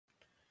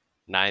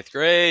Ninth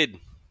grade.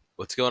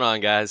 What's going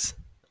on, guys?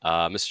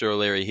 Mr.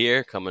 O'Leary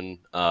here, coming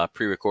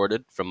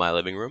pre-recorded from my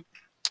living room.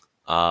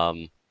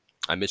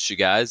 I missed you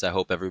guys. I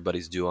hope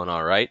everybody's doing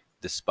all right,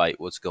 despite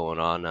what's going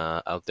on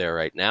out there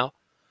right now.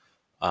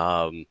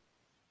 Um,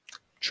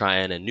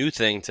 Trying a new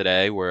thing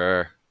today.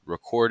 We're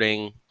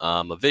recording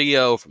a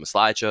video from a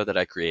slideshow that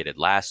I created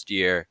last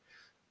year,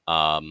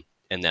 and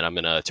then I'm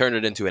going to turn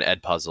it into an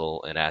ed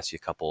puzzle and ask you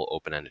a couple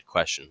open-ended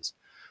questions.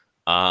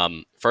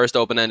 First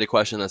open-ended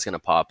question that's going to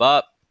pop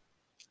up.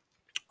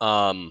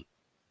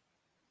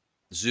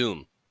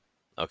 Zoom.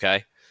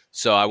 Okay.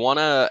 So I want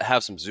to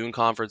have some Zoom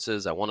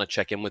conferences. I want to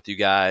check in with you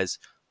guys.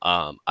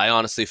 I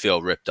honestly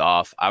feel ripped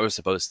off. I was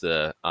supposed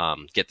to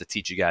get to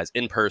teach you guys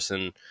in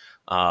person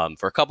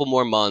for a couple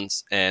more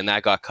months, and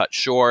that got cut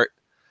short.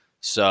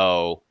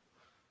 So,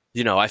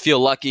 I feel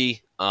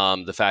lucky.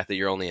 The fact that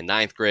you're only in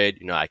ninth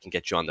grade, I can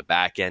get you on the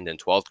back end in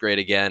 12th grade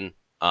again,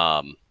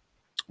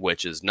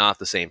 which is not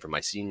the same for my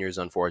seniors,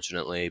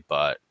 unfortunately.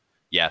 But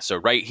yeah, so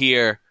right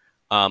here,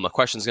 a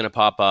question's going to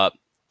pop up.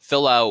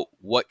 Fill out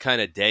what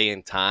kind of day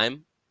and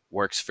time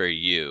works for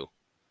you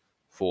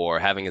for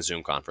having a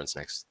Zoom conference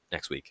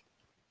next week.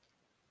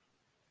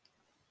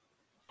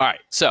 All right,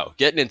 so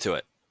getting into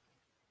it.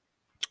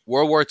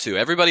 World War II.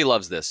 Everybody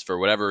loves this for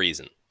whatever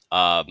reason.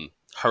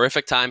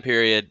 Horrific time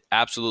period,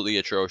 absolutely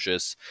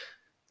atrocious.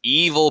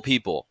 Evil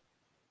people,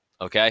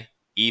 okay?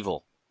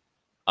 Evil.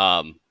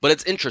 But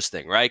it's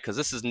interesting, right? Because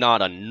this is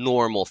not a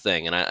normal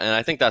thing, and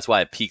I think that's why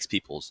it piques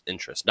people's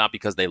interest. Not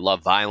because they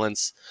love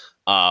violence.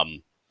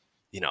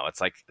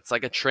 It's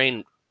like a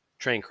train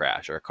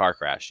crash or a car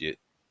crash. You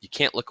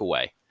can't look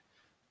away.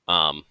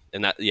 And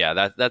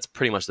that's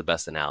pretty much the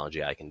best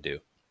analogy I can do.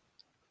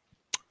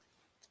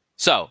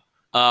 So,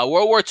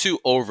 World War II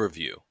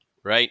overview,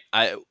 right?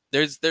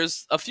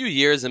 There's a few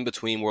years in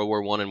between World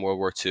War I and World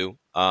War II.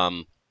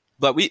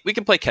 But we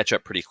can play catch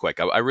up pretty quick.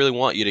 I really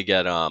want you to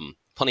get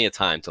plenty of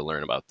time to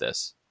learn about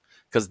this,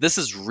 because this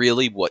is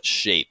really what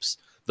shapes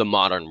the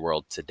modern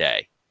world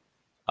today.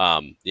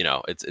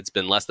 It's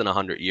been less than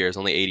 100 years,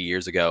 only 80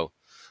 years ago.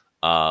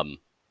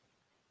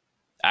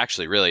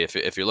 Actually, really,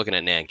 if you're looking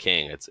at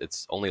Nanking,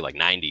 it's only like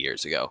 90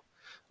 years ago.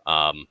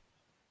 But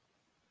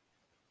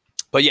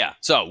yeah,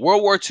 so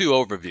World War II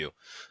overview.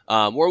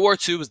 World War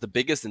II was the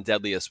biggest and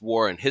deadliest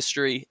war in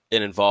history.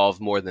 It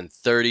involved more than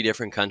 30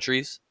 different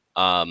countries.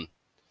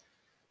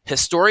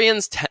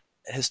 Historians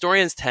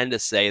tend to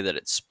say that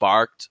it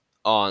sparked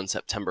on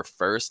September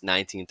 1st,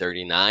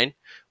 1939,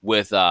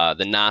 with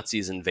the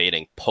Nazis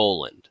invading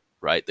Poland,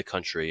 right? The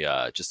country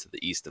just to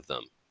the east of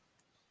them.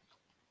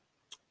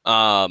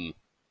 From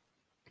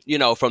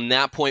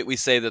that point, we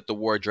say that the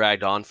war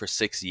dragged on for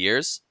 6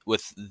 years,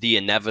 with the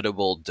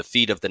inevitable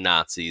defeat of the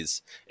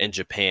Nazis in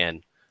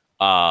Japan,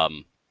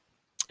 and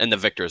the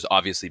victors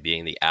obviously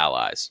being the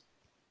Allies.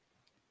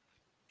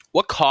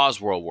 What caused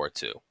World War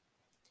II?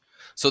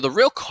 So the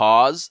real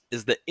cause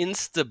is the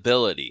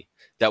instability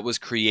that was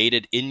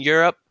created in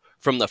Europe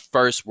from the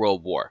First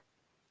World War.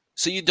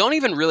 So you don't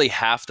even really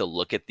have to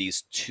look at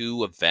these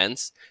two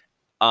events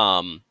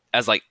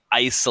as like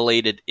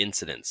isolated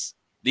incidents.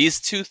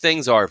 These two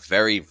things are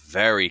very,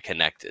 very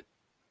connected,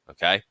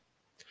 okay?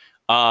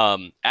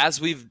 As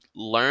we've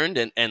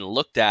learned and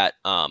looked at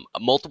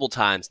multiple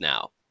times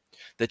now,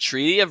 the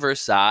Treaty of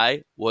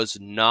Versailles was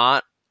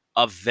not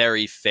a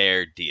very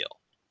fair deal,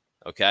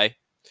 okay?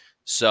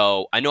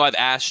 So I know I've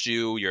asked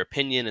you your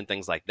opinion and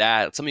things like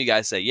that. Some of you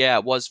guys say, yeah,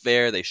 it was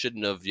fair. They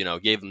shouldn't have,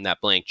 gave them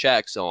that blank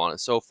check, so on and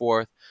so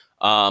forth.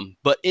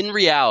 But in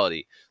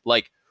reality,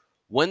 like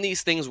when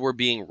these things were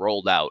being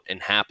rolled out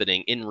and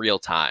happening in real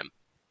time,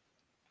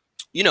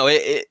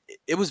 it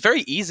was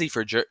very easy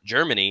for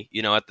Germany,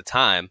 at the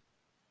time,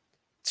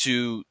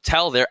 to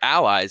tell their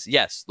allies,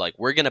 yes, like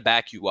we're going to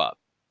back you up.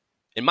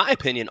 In my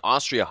opinion,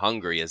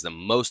 Austria-Hungary is the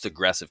most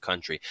aggressive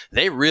country.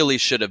 They really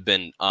should have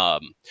been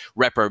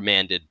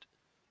reprimanded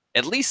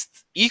at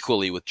least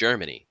equally with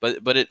Germany,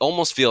 but it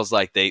almost feels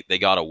like they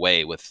got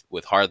away with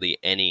hardly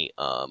any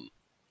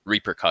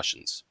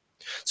repercussions.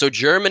 So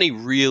Germany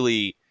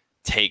really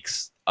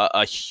takes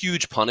a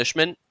huge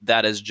punishment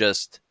that is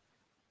just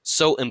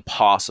so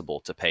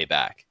impossible to pay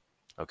back.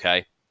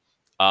 Okay,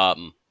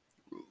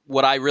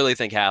 what I really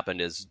think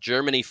happened is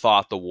Germany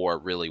fought the war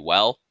really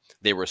well.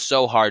 They were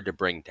so hard to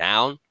bring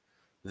down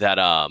that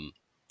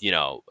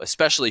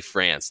especially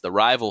France, the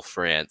rival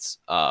France,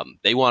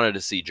 they wanted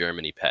to see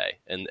Germany pay.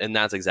 And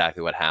that's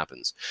exactly what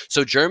happens.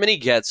 So Germany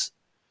gets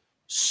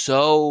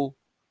so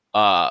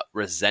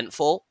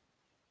resentful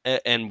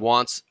and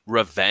wants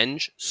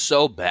revenge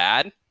so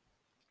bad,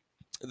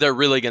 they're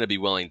really going to be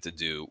willing to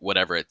do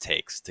whatever it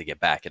takes to get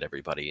back at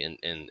everybody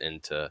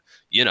and to,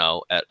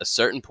 at a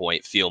certain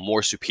point, feel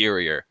more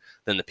superior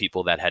than the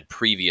people that had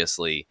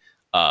previously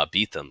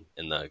beat them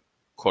in the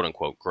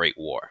quote-unquote Great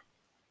War.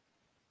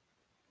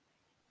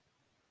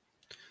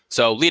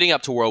 So leading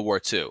up to World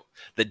War II,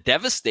 the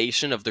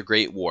devastation of the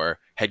Great War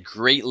had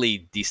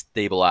greatly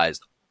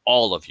destabilized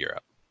all of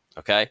Europe,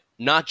 okay?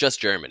 Not just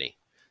Germany.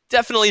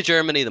 Definitely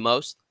Germany the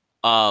most.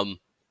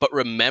 But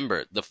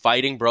remember, the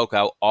fighting broke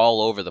out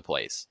all over the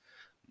place.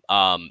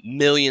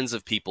 Millions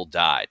of people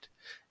died.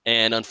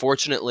 And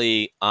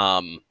unfortunately,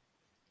 the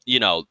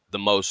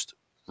most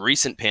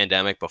recent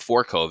pandemic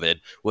before COVID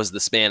was the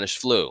Spanish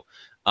flu.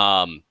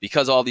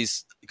 Because all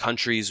these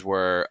countries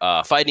were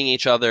fighting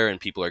each other and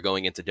people are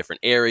going into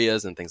different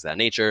areas and things of that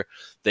nature,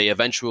 they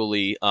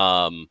eventually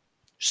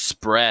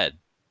spread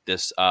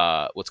this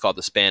what's called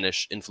the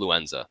Spanish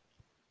influenza,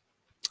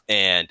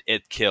 and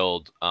it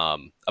killed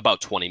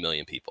about 20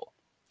 million people.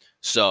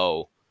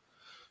 So,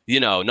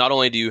 not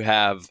only do you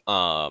have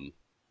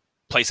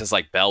places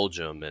like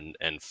Belgium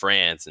and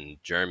France and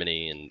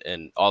Germany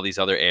and all these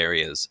other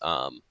areas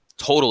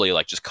totally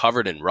like just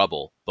covered in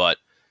rubble, but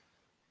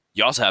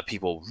you also have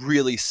people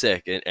really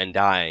sick and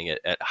dying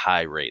at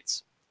high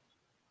rates.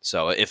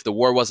 So if the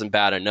war wasn't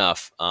bad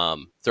enough,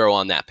 throw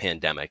on that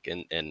pandemic,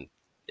 and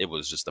it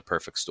was just the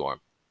perfect storm.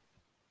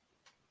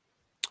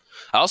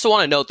 I also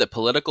want to note that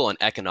political and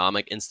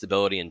economic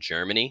instability in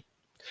Germany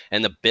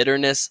and the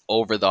bitterness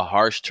over the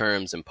harsh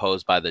terms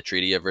imposed by the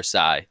Treaty of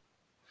Versailles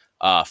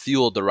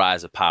fueled the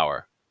rise to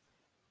power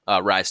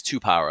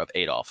of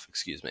Adolf.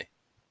 Excuse me.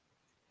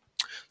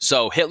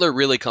 So Hitler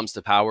really comes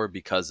to power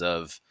because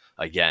of,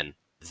 again,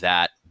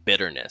 that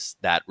bitterness,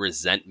 that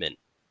resentment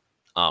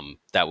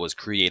that was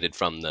created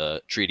from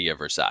the Treaty of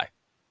Versailles.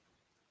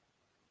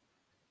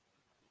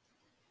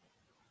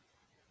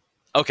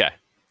 Okay,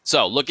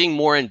 so looking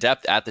more in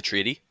depth at the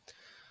treaty.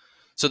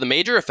 So the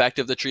major effect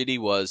of the treaty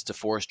was to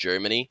force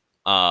Germany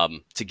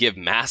to give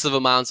massive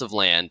amounts of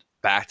land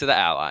back to the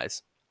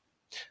Allies.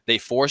 They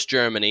forced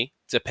Germany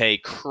to pay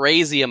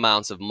crazy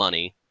amounts of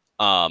money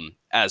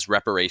as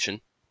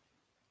reparation.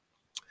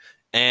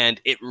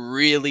 And it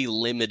really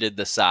limited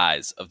the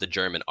size of the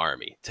German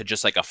army to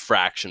just like a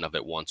fraction of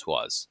it once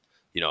was.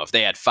 If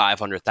they had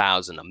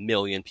 500,000, a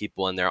million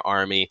people in their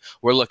army,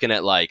 we're looking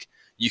at like,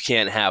 you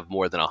can't have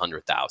more than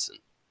 100,000.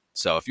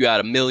 So if you had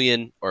a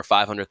million or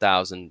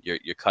 500,000,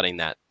 you're cutting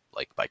that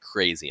like by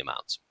crazy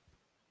amounts.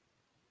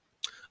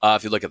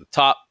 If you look at the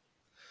top,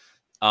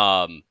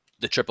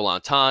 the Triple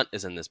Entente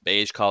is in this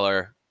beige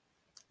color.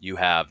 You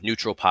have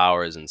neutral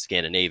powers in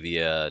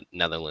Scandinavia,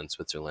 Netherlands,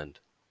 Switzerland.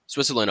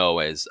 Switzerland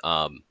always,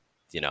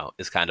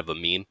 is kind of a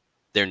meme.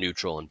 They're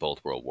neutral in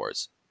both world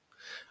wars.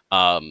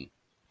 And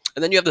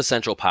then you have the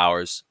Central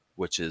Powers,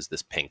 which is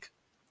this pink.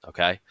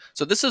 Okay,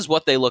 so this is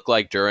what they look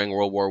like during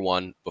World War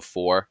I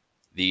before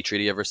the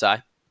Treaty of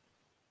Versailles.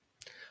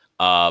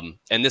 And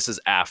this is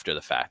after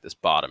the fact, this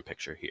bottom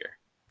picture here.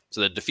 So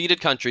the defeated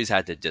countries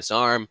had to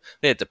disarm,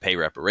 they had to pay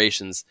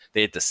reparations,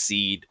 they had to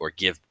cede or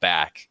give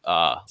back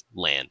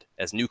land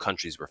as new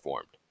countries were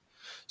formed.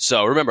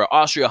 So remember,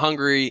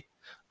 Austria-Hungary,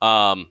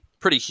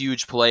 pretty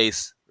huge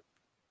place.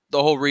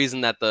 The whole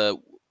reason that the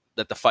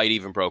fight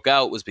even broke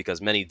out was because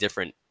many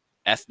different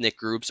ethnic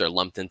groups are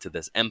lumped into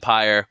this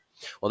empire.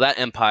 Well, that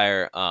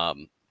empire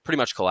pretty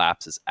much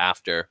collapses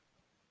after.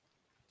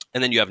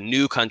 And then you have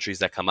new countries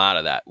that come out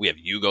of that. We have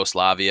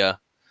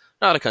Yugoslavia,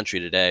 not a country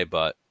today,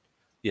 but,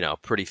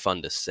 pretty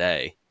fun to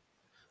say.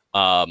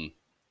 You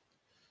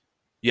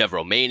have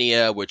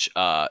Romania, which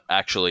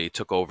actually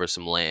took over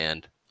some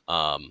land.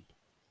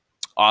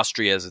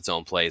 Austria is its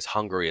own place.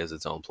 Hungary is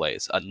its own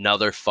place.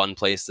 Another fun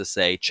place to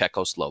say,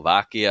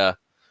 Czechoslovakia.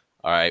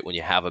 All right, when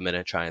you have a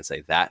minute, try and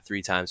say that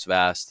 3 times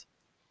fast.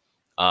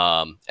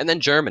 And then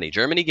Germany.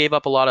 Germany gave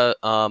up a lot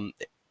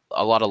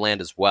of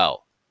land as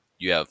well.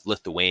 You have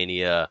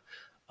Lithuania,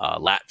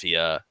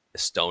 Latvia,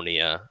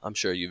 Estonia. I'm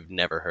sure you've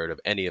never heard of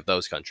any of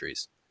those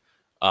countries.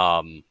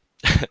 But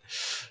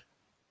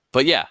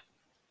yeah,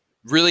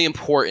 really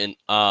important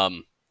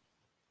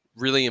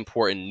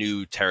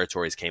new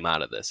territories came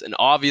out of this. And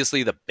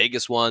obviously the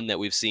biggest one that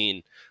we've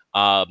seen,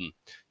 up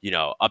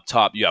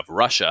top, you have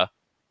Russia.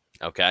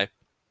 Okay.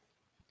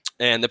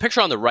 And the picture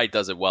on the right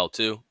does it well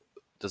too.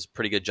 Does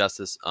pretty good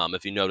justice.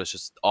 If you notice,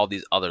 just all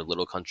these other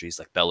little countries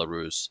like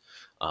Belarus,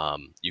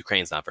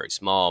 Ukraine's not very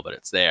small, but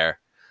it's there.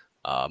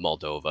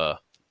 Moldova,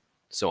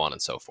 so on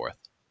and so forth.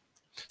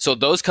 So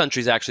those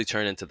countries actually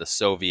turn into the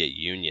Soviet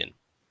Union.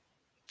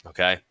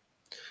 Okay.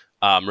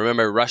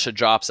 Remember, Russia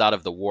drops out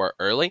of the war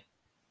early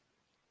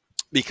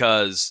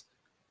because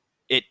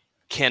it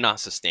cannot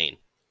sustain.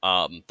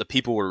 The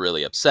people were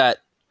really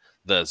upset.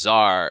 The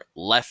Tsar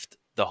left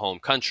the home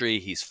country.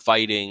 He's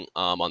fighting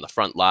on the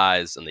front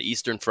lines on the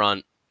Eastern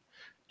Front,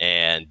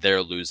 and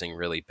they're losing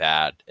really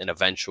bad. And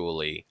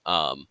eventually,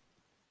 the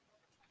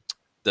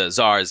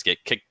Tsar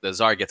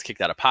gets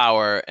kicked out of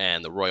power,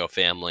 and the royal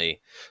family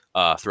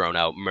thrown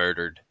out,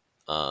 murdered.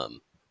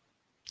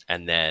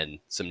 And then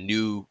some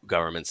new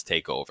governments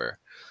take over.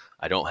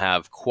 I don't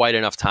have quite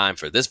enough time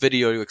for this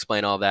video to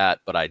explain all that,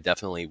 but I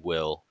definitely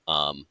will.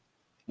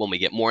 When we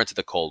get more into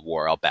the Cold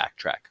War, I'll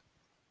backtrack.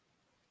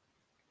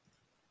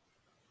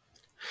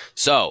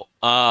 So,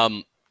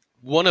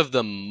 one of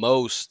the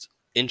most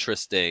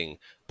interesting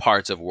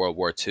parts of World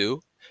War II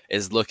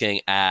is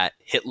looking at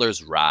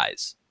Hitler's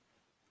rise.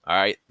 All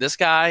right, this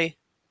guy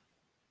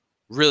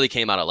really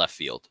came out of left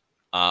field.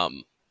 I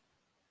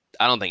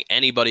don't think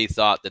anybody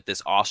thought that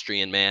this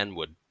Austrian man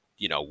would,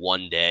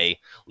 one day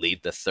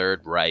lead the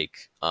Third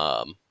Reich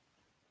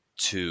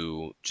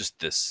to just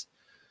this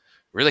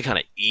really kind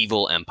of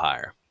evil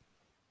empire.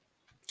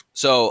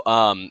 So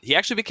he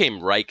actually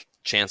became Reich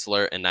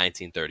Chancellor in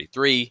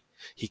 1933.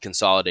 He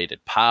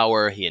consolidated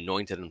power. He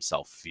anointed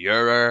himself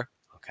Führer,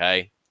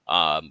 okay,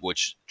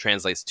 which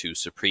translates to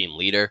supreme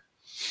leader.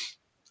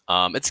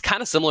 It's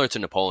kind of similar to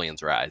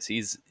Napoleon's rise.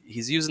 He's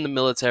using the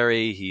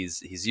military.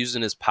 He's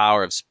using his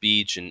power of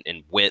speech and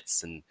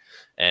wits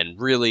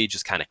and really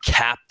just kind of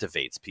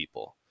captivates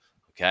people.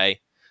 Okay,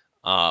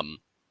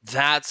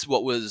 that's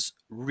what was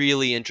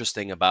really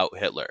interesting about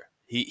Hitler.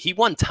 He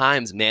won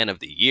Time's Man of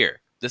the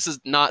Year. This is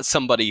not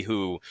somebody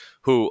who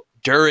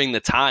during the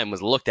time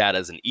was looked at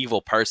as an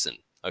evil person.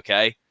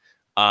 Okay,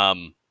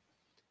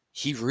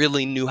 he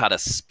really knew how to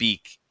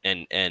speak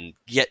and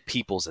get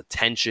people's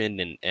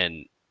attention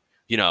and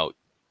you know,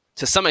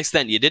 to some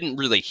extent, you didn't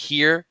really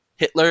hear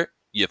Hitler,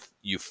 you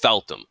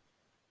felt him.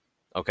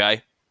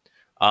 Okay,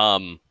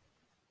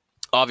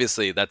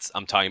 obviously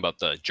I'm talking about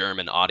the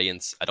German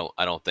audience. I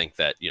don't think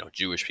that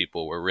Jewish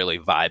people were really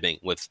vibing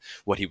with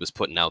what he was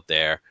putting out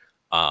there.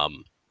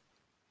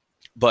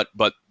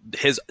 But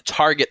his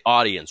target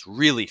audience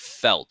really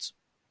felt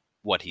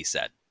what he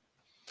said.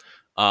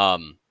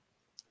 And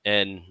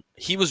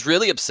he was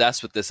really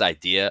obsessed with this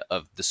idea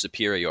of the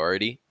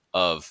superiority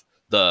of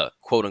the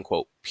quote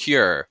unquote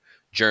pure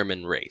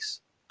German race,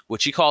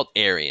 which he called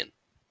Aryan.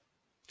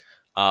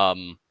 Yeah,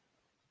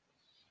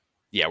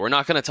 we're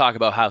not going to talk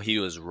about how he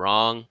was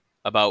wrong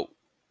about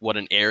what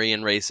an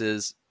Aryan race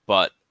is,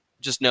 but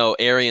just know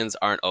Aryans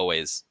aren't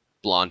always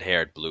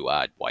blonde-haired,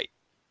 blue-eyed, white.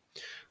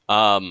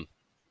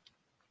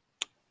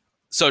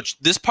 So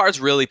this part's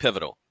really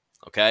pivotal,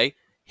 okay?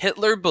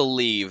 Hitler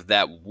believed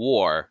that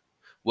war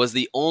was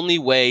the only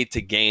way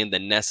to gain the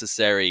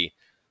necessary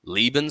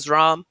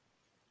Lebensraum,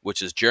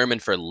 which is German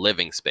for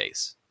living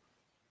space.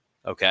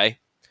 Okay?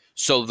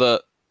 So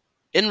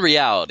in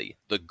reality,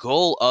 the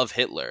goal of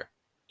Hitler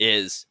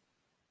is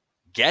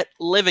get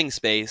living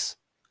space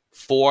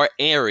for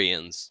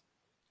Aryans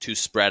to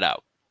spread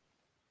out.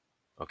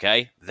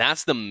 Okay?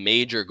 That's the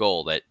major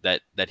goal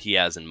that he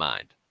has in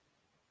mind.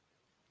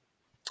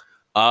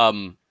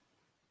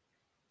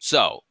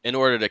 So, in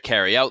order to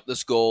carry out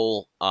this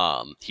goal,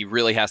 he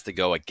really has to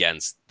go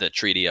against the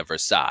Treaty of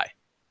Versailles.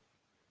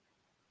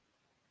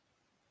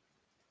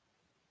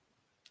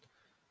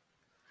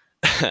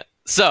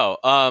 So,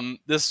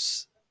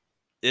 this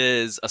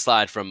is a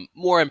slide from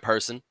More in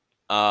Person.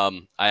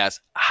 I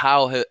asked,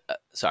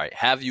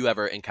 have you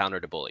ever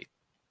encountered a bully?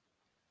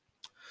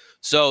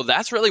 So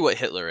that's really what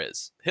Hitler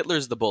is.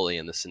 Hitler's the bully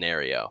in the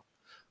scenario.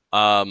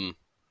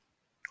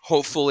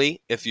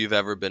 Hopefully, if you've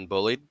ever been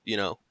bullied,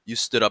 you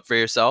stood up for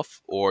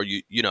yourself, or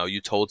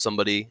you told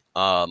somebody,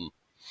 a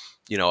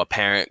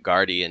parent,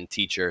 guardian,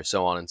 teacher,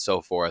 so on and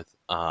so forth.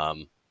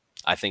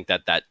 I think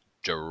that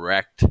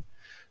direct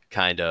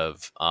kind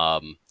of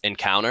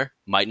encounter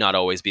might not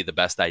always be the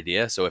best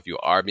idea. So if you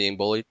are being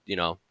bullied,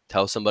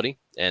 tell somebody,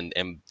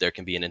 and there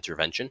can be an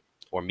intervention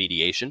or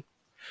mediation.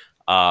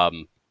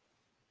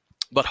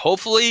 But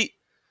hopefully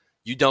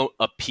you don't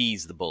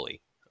appease the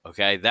bully.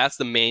 Okay, that's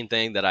the main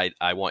thing that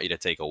I want you to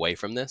take away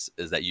from this,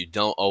 is that you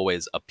don't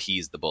always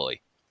appease the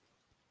bully.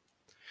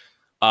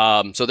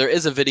 So there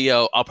is a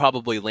video. I'll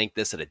probably link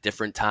this at a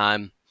different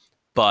time,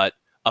 but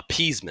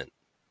appeasement.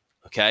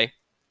 Okay.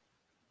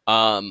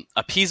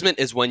 Appeasement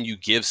is when you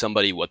give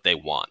somebody what they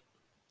want.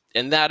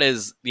 And that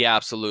is the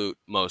absolute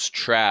most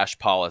trash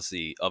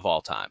policy of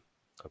all time.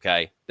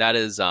 Okay. That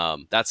is,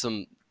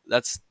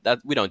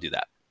 we don't do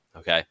that.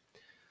 Okay.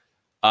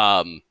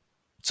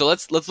 So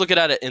let's look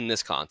at it in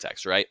this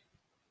context, right?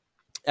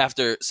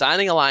 After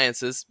signing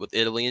alliances with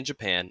Italy and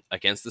Japan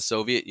against the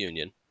Soviet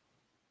Union,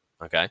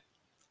 okay?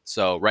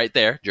 So right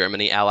there,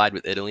 Germany allied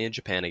with Italy and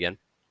Japan again.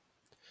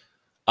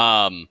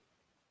 Or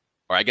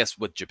I guess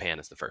with Japan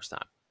is the first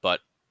time,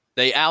 but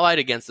they allied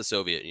against the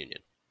Soviet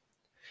Union.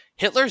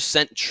 Hitler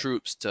sent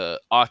troops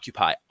to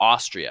occupy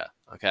Austria,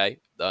 okay?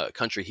 The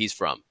country he's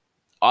from.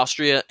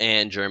 Austria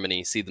and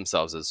Germany see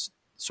themselves as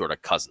sort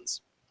of cousins.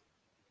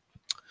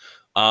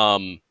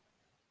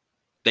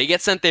 They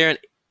get sent there in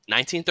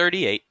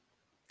 1938.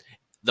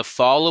 The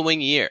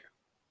following year,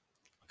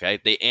 okay,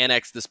 they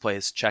annex this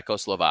place,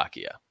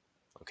 Czechoslovakia,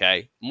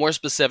 okay? More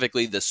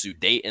specifically, the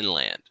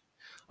Sudetenland,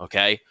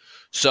 okay?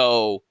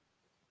 So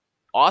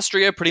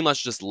Austria pretty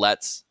much just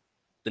lets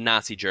the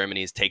Nazi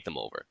Germanies take them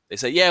over. They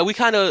say, yeah, we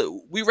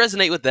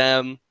resonate with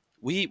them.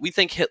 We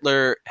think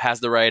Hitler has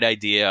the right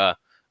idea.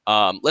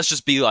 Let's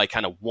just be like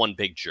kind of one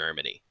big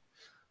Germany.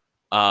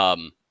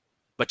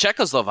 But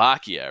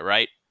Czechoslovakia,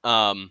 right?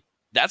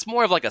 That's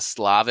more of like a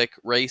Slavic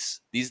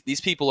race.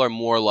 These people are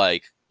more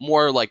like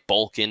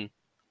Balkan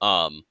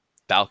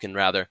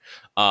rather,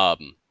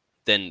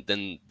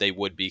 than they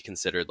would be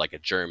considered like a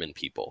German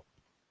people.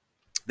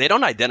 They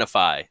don't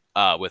identify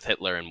with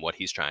Hitler and what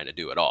he's trying to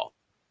do at all.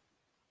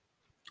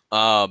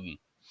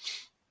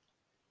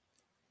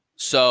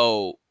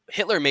 So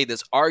Hitler made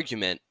this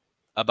argument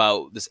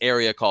about this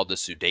area called the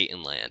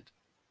Sudetenland,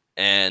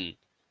 and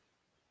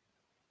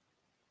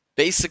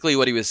basically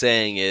what he was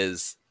saying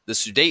is the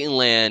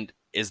Sudetenland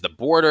is the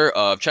border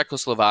of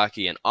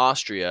Czechoslovakia and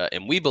Austria,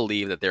 and we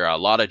believe that there are a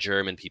lot of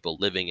German people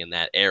living in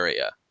that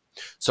area.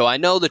 So I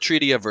know the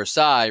Treaty of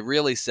Versailles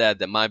really said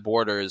that my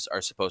borders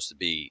are supposed to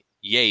be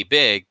yay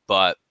big,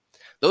 but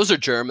those are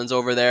Germans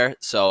over there.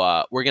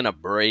 So we're going to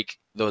break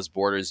those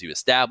borders you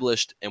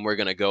established, and we're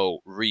going to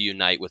go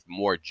reunite with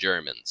more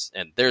Germans.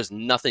 And there's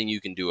nothing you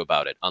can do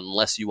about it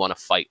unless you want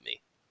to fight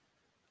me.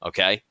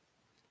 Okay?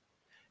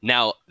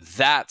 Now,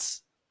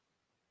 that's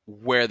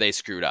where they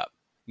screwed up,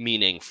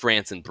 meaning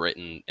France and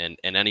Britain and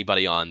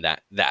anybody on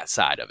that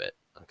side of it.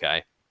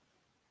 Okay?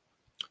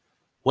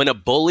 When a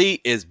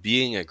bully is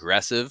being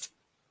aggressive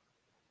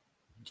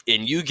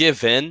and you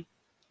give in,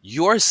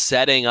 you're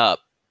setting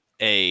up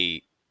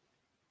a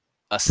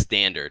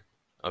standard.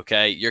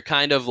 Okay, you're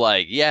kind of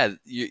like, yeah,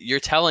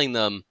 you're telling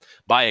them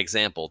by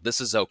example,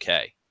 this is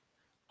okay,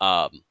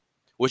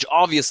 which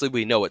obviously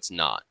we know it's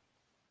not.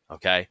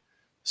 Okay,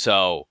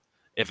 so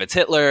if it's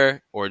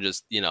Hitler or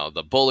just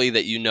the bully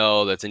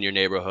that that's in your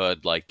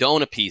neighborhood, like,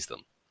 don't appease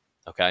them.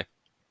 Okay.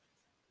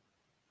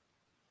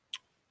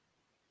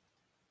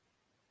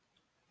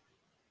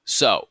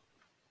 So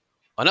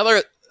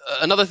another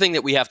thing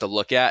that we have to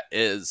look at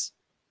is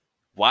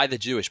why the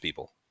Jewish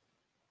people.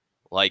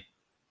 Like,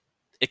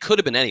 it could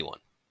have been anyone.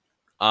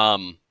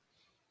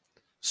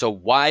 So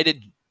why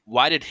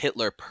did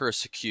Hitler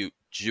persecute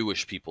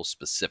Jewish people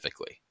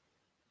specifically?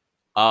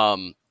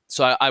 So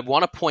I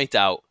want to point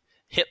out,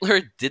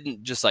 Hitler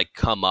didn't just like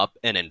come up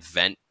and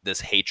invent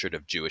this hatred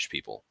of Jewish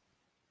people.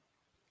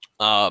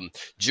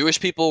 Jewish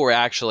people were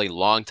actually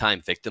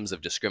longtime victims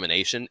of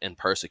discrimination and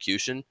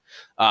persecution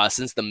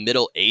since the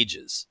Middle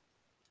Ages.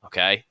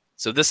 Okay,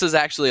 so this is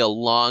actually a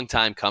long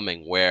time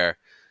coming where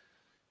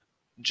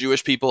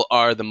Jewish people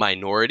are the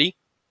minority,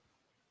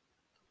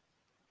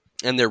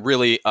 and they're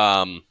really,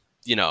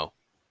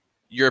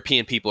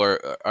 European people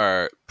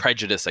are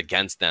prejudiced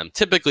against them,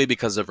 typically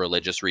because of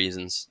religious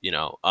reasons.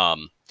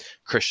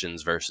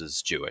 Christians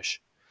versus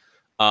Jewish.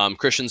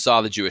 Christians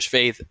saw the Jewish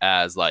faith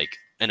as like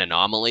an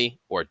anomaly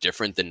or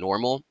different than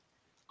normal,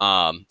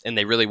 and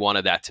they really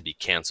wanted that to be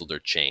canceled or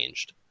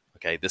changed.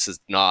 Okay, this is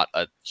not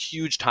a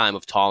huge time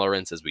of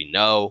tolerance, as we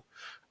know.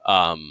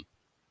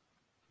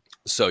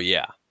 So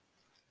yeah,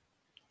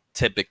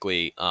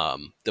 typically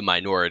the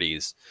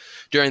minorities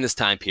during this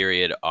time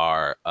period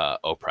are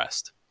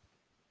oppressed.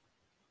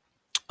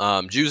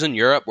 Jews in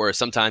Europe were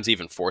sometimes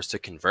even forced to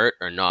convert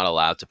or not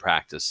allowed to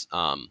practice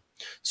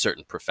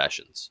certain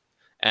professions.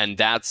 And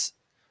that's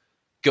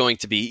going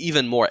to be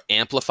even more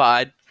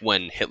amplified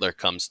when Hitler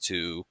comes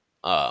to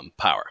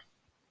power.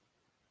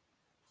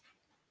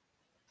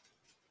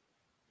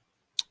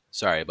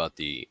 Sorry about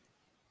the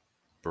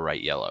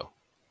bright yellow.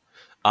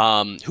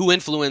 Who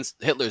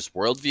influenced Hitler's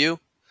worldview?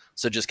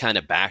 So just kind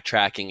of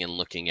backtracking and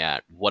looking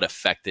at what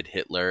affected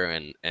Hitler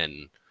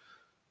and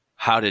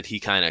how did he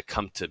kind of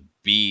come to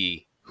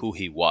be who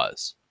he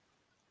was.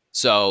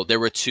 So there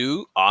were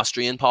two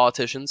Austrian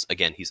politicians.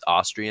 Again, he's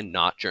Austrian,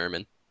 not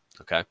German.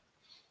 Okay.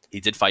 He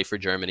did fight for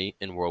Germany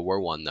in World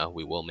War I, though.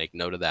 We will make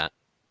note of that.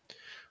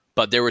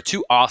 But there were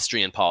two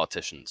Austrian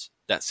politicians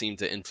that seemed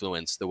to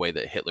influence the way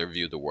that Hitler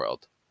viewed the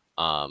world.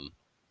 And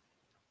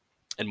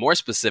more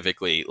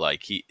specifically,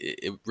 like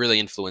it really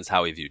influenced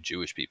how he viewed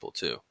Jewish people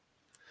too.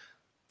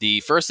 The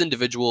first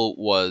individual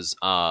was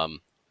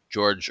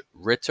George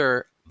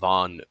Ritter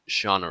von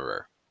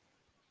Schonerer.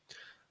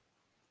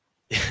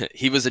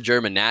 He was a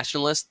German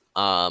nationalist.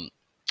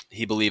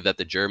 He believed that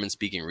the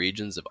German-speaking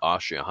regions of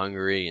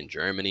Austria-Hungary and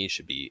Germany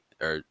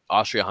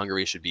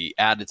Austria-Hungary should be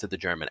added to the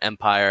German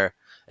Empire.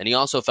 And he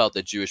also felt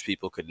that Jewish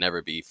people could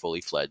never be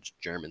fully fledged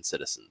German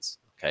citizens.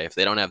 Okay, if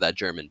they don't have that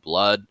German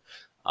blood,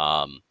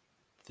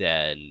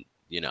 then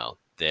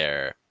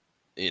they're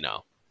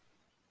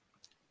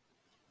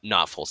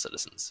not full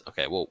citizens.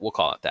 Okay, we'll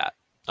call it that.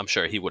 I'm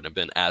sure he wouldn't have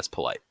been as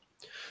polite.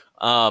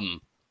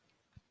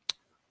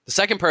 The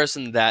second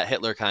person that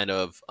Hitler kind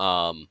of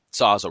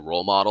saw as a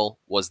role model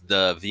was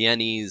the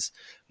Viennese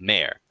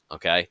mayor.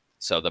 Okay,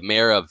 so the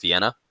mayor of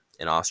Vienna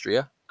in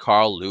Austria,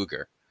 Karl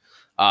Lueger.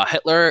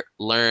 Hitler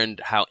learned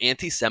how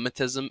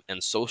anti-Semitism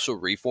and social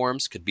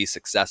reforms could be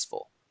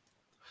successful.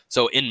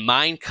 So in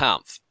Mein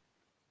Kampf,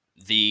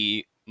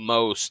 the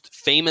most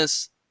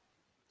famous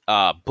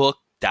book,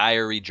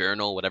 diary,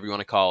 journal, whatever you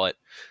want to call it,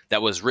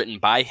 that was written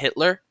by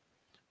Hitler,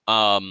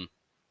 in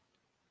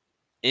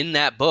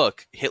that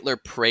book, Hitler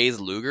praised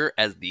Lueger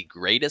as the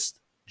greatest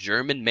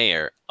German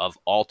mayor of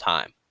all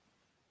time.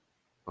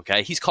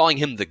 Okay, he's calling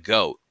him the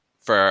GOAT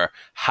for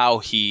how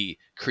he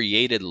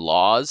created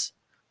laws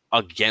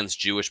against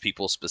Jewish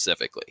people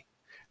specifically.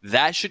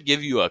 That should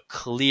give you a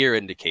clear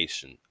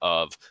indication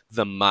of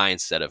the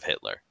mindset of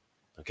Hitler.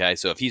 Okay,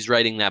 so if he's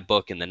writing that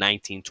book in the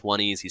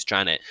 1920s, he's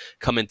trying to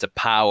come into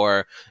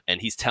power, and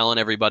he's telling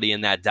everybody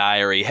in that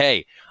diary,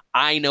 hey,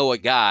 I know a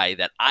guy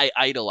that I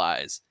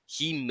idolize.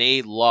 He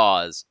made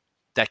laws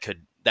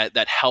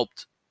that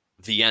helped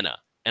Vienna.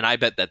 And I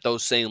bet that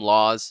those same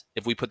laws,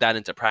 if we put that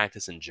into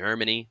practice in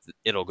Germany,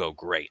 it'll go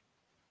great.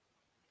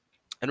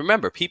 And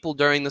remember, people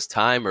during this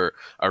time are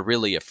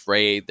really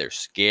afraid. They're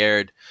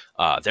scared.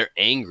 They're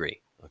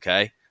angry.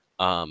 Okay.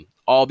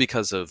 all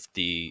because of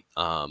the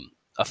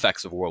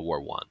effects of World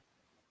War One.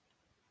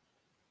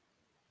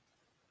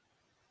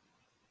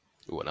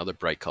 Ooh, another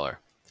bright color.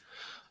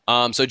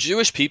 So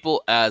Jewish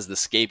people as the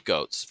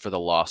scapegoats for the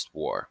lost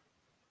war.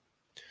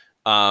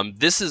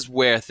 This is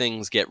where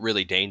things get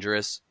really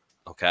dangerous.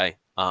 Okay,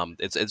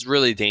 it's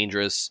really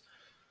dangerous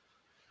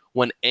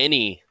when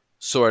any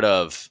sort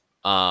of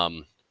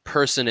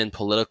person in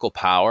political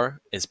power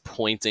is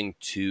pointing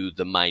to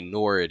the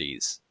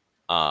minorities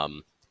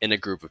in a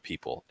group of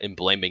people and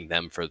blaming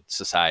them for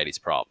society's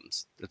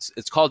problems.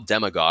 It's called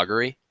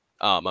demagoguery.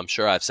 I'm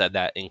sure I've said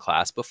that in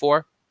class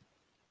before,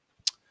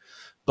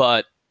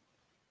 but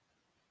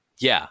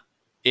yeah,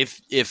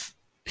 if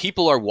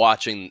people are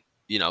watching,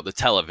 the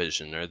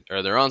television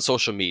or they're on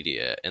social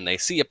media and they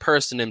see a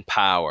person in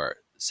power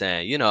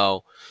saying,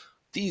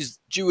 these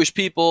Jewish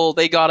people,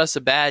 they got us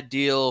a bad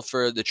deal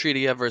for the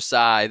Treaty of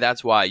Versailles.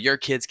 That's why your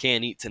kids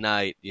can't eat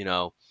tonight.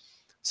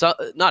 So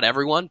not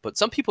everyone, but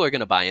some people are going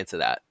to buy into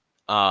that.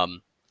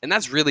 And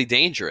that's really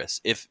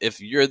dangerous.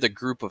 If you're the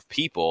group of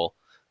people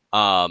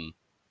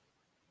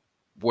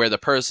where the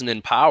person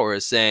in power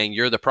is saying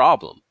you're the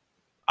problem,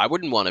 I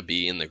wouldn't want to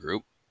be in the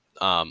group.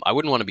 I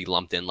wouldn't want to be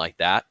lumped in like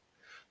that.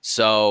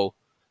 So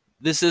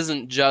this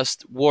isn't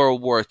just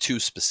World War II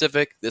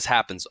specific. This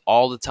happens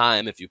all the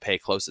time if you pay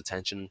close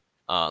attention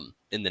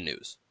in the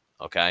news.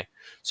 Okay?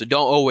 So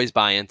don't always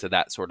buy into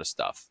that sort of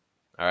stuff.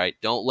 All right?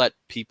 Don't let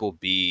people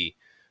be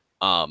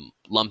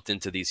lumped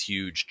into these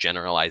huge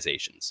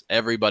generalizations.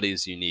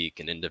 Everybody's unique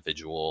and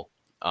individual.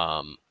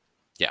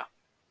 Yeah.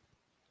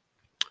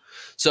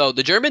 So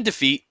the German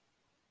defeat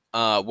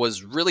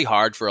was really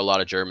hard for a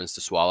lot of Germans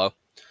to swallow.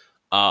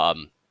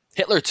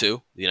 Hitler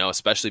too,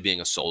 especially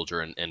being a soldier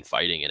and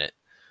fighting in it.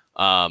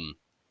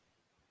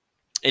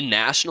 In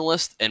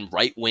nationalist and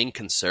right-wing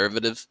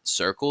conservative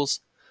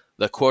circles,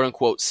 the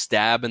quote-unquote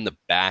stab in the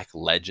back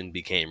legend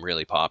became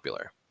really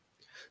popular.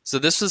 So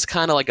this was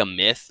kind of like a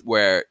myth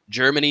where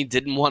Germany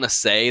didn't want to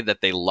say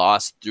that they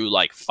lost through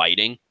like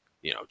fighting.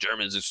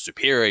 Germans are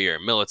superior,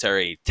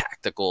 military,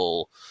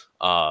 tactical.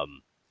 We're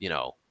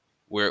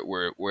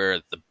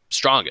the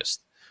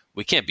strongest.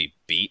 We can't be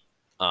beat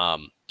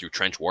through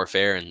trench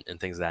warfare and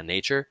things of that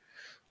nature.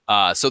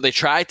 So they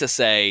tried to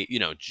say,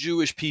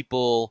 Jewish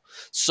people,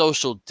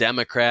 social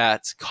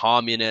democrats,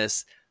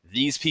 communists,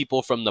 these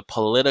people from the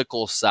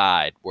political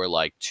side were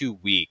like too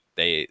weak.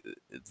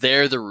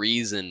 They're the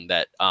reason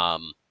that our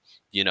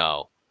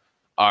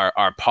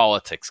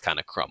politics kind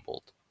of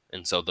crumbled.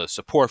 And so the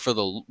support for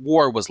the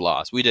war was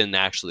lost. We didn't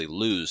actually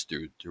lose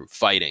through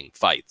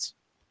fights.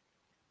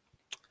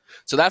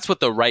 So that's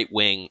what the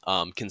right-wing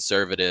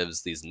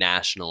conservatives, these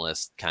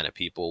nationalist kind of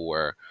people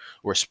were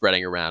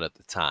spreading around at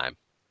the time.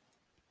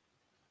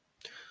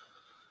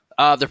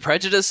 The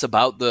prejudice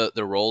about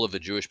the role of the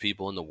Jewish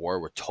people in the war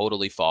were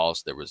totally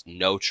false. There was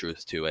no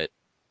truth to it.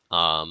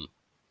 An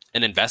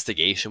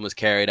investigation was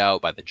carried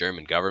out by the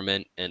German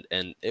government, and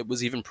it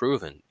was even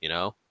proven,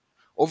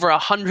 Over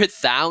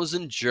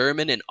 100,000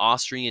 German and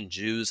Austrian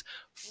Jews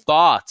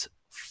fought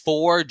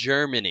for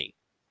Germany.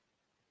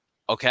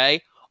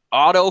 Okay?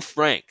 Otto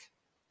Frank,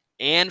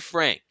 Anne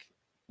Frank,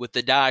 with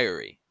the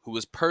diary, who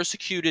was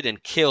persecuted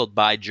and killed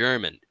by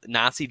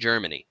Nazi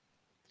Germany.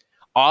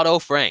 Otto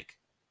Frank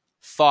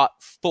fought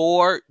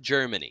for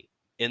Germany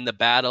in the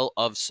Battle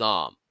of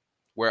Somme,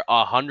 where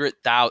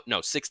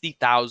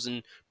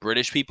 60,000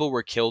 British people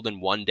were killed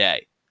in one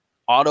day.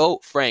 Otto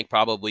Frank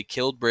probably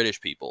killed British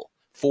people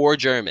for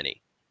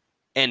Germany,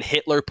 and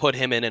Hitler put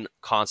him in a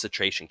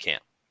concentration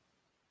camp.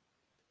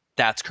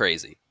 That's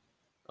crazy.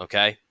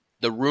 Okay?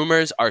 The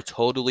rumors are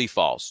totally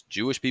false.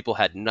 Jewish people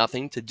had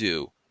nothing to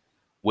do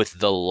with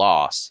the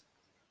loss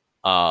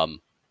of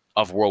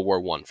World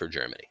War I for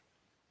Germany.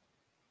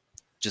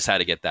 Just had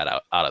to get that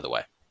out of the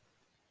way.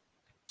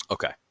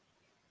 Okay.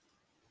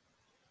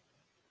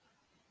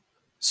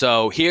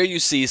 So here you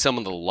see some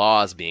of the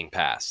laws being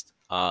passed.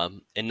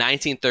 In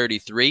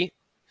 1933,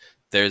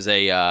 there's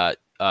a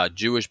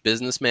Jewish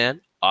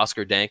businessman,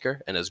 Oscar Danker,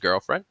 and his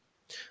girlfriend.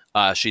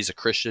 She's a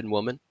Christian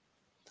woman.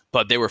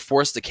 But they were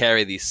forced to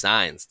carry these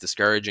signs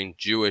discouraging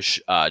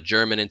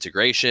Jewish-German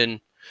integration.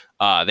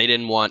 They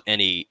didn't want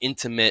any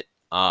intimate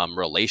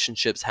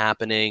relationships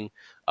happening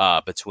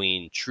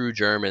between true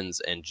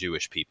Germans and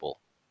Jewish people.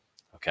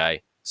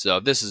 Okay? So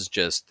this is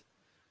just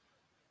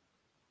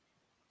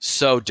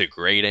so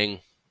degrading.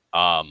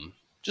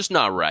 Just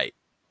not right.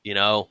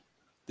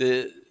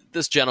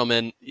 This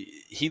gentleman,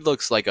 he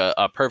looks like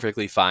a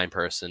perfectly fine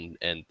person,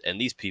 and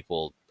these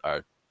people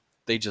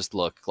they just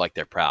look like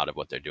they're proud of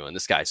what they're doing.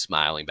 This guy's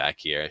smiling back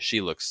here.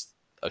 She looks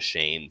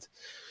ashamed.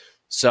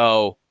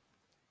 So,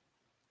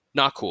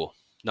 not cool.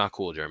 Not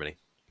cool, Germany.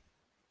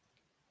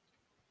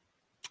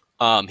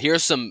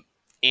 Here's some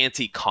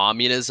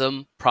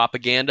anti-communism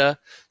propaganda.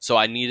 So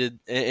I needed,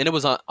 and it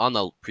was on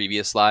the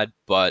previous slide,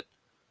 but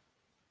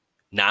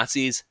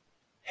Nazis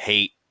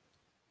hate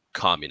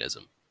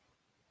communism.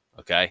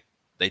 Okay?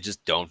 They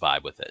just don't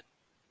vibe with it.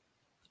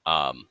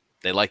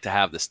 They like to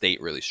have the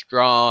state really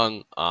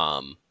strong.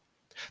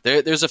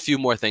 There's a few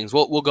more things.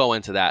 We'll go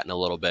into that in a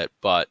little bit,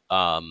 but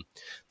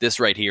this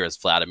right here is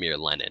Vladimir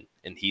Lenin,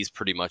 and he's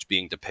pretty much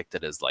being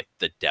depicted as like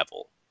the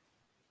devil.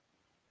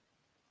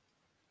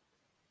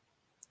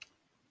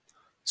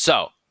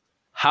 So,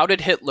 how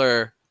did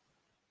Hitler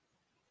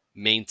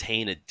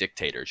maintain a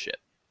dictatorship?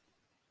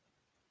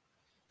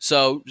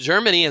 So,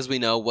 Germany, as we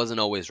know, wasn't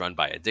always run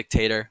by a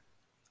dictator.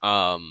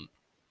 When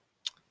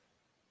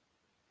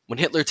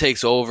Hitler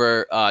takes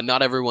over,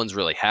 not everyone's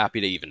really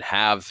happy to even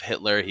have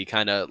Hitler. He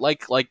kind of,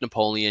 like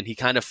Napoleon, he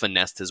kind of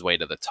finessed his way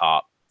to the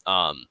top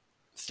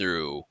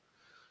through,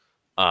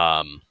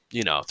 throwing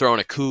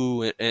a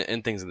coup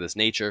and things of this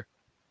nature.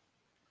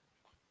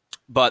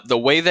 But the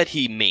way that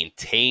he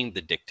maintained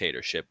the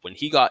dictatorship, when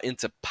he got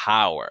into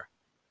power,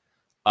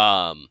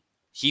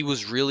 he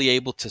was really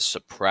able to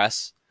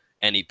suppress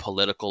any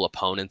political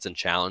opponents and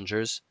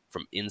challengers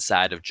from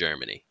inside of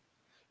Germany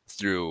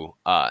through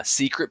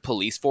secret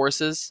police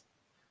forces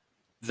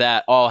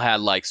that all had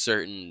like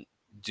certain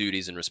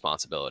duties and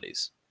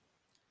responsibilities.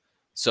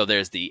 So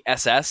there's the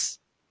SS,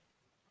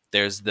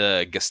 there's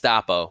the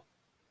Gestapo,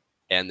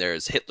 and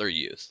there's Hitler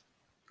Youth.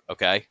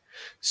 Okay?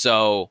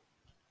 So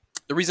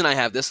the reason I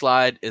have this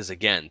slide is,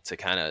 again, to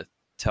kind of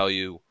tell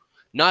you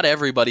not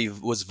everybody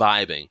was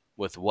vibing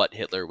with what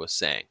Hitler was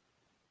saying.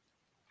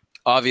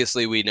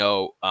 Obviously, we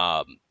know,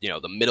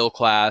 the middle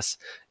class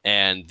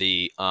and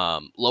the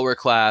lower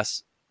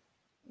class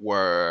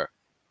were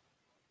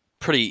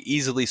pretty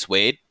easily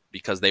swayed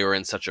because they were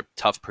in such a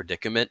tough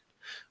predicament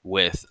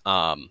with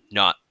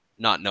not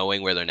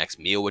knowing where their next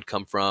meal would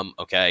come from.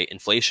 Okay,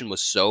 inflation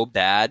was so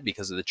bad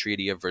because of the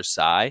Treaty of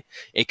Versailles,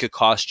 it could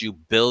cost you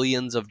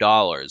billions of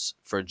dollars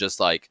for just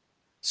like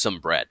some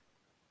bread.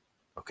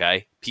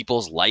 Okay,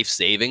 people's life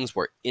savings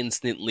were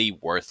instantly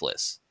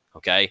worthless.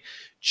 Okay,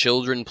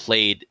 children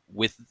played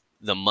with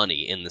the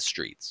money in the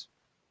streets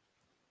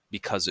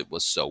because it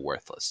was so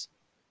worthless.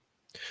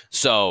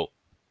 So,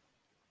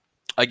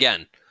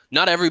 again,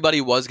 not everybody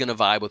was going to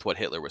vibe with what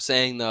Hitler was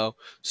saying, though.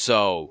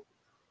 So,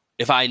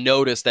 if I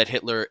notice that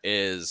Hitler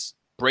is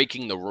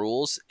breaking the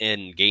rules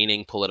in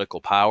gaining political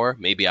power,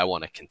 maybe I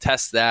want to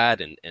contest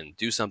that and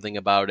do something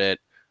about it.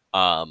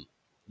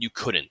 You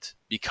couldn't,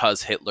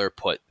 because Hitler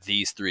put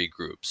these three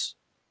groups,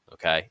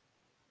 okay?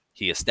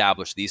 He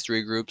established these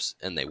three groups,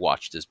 and they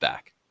watched his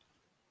back.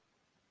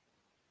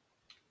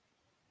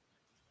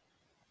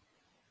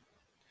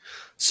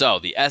 So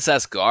the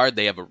SS Guard,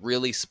 they have a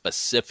really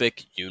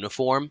specific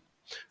uniform.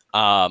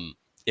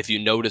 If you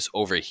notice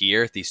over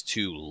here, these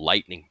two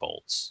lightning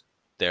bolts,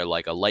 they're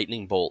like a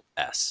lightning bolt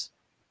S.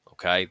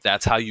 Okay,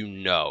 that's how you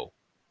know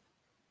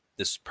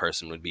this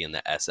person would be in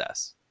the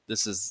SS.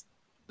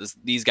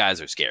 These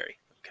guys are scary.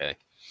 Okay,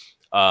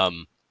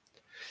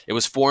 it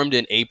was formed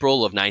in April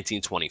of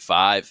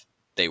 1925.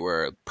 They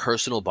were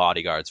personal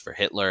bodyguards for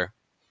Hitler.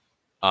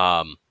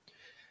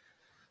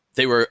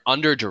 They were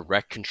under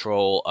direct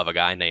control of a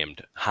guy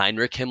named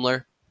Heinrich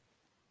Himmler,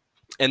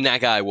 and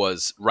that guy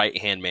was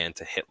right-hand man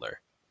to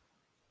Hitler.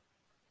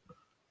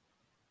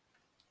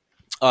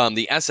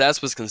 The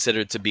SS was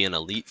considered to be an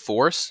elite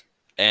force,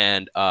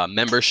 and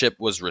membership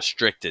was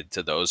restricted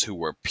to those who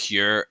were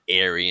pure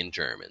Aryan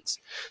Germans.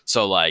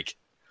 So, like,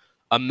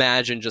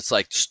 imagine just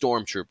like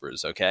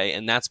stormtroopers, okay?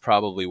 And that's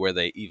probably where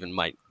they even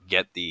might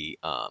get the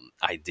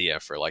idea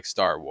for like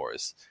Star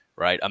Wars,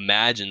 right?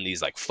 Imagine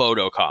these like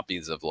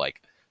photocopies of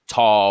like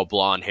tall,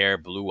 blonde hair,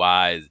 blue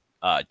eyes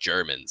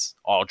Germans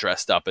all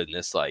dressed up in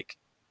this like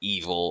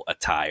evil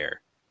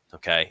attire.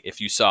 Okay, if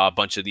you saw a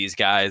bunch of these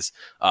guys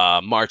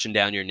marching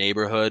down your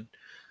neighborhood,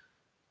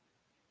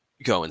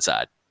 go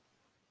inside.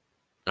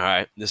 All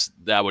right,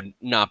 that would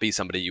not be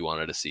somebody you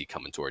wanted to see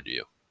coming toward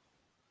you.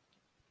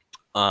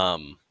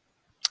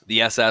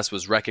 The SS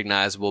was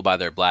recognizable by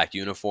their black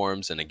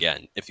uniforms, and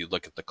again, if you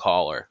look at the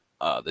collar,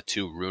 the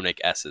two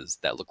runic S's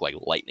that look like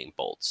lightning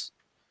bolts.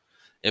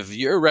 If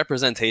your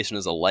representation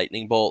is a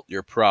lightning bolt,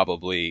 you're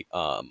probably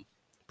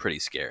pretty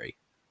scary.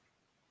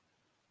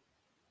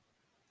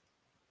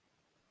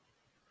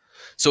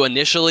 So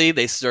initially,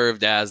 they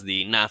served as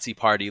the Nazi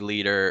Party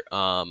leader,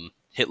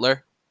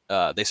 Hitler.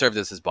 They served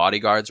as his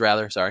bodyguards,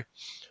 rather. Sorry.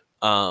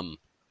 And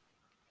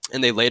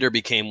they later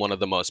became one of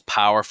the most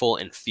powerful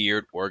and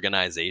feared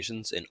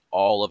organizations in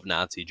all of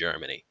Nazi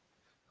Germany.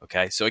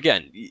 Okay, so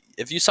again,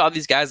 if you saw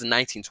these guys in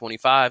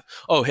 1925,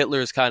 oh, Hitler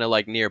is kind of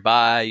like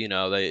nearby,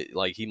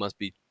 he must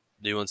be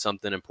doing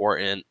something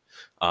important,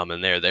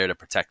 and they're there to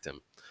protect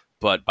him.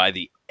 But by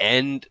the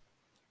end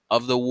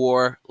of the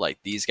war, like,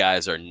 these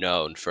guys are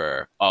known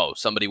for, oh,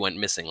 somebody went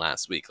missing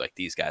last week. Like,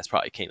 these guys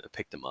probably came and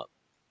picked him up.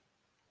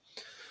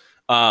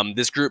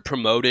 This group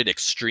promoted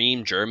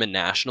extreme German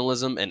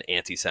nationalism and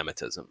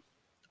anti-Semitism.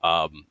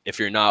 If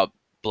you're not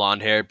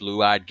blonde-haired,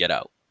 blue-eyed, get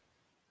out.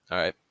 All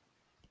right.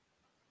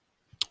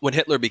 When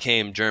Hitler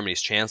became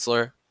Germany's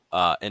chancellor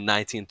in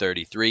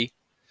 1933,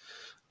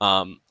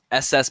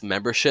 SS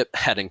membership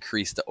had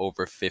increased to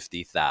over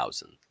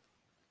 50,000,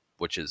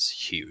 which is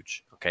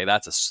huge. Okay,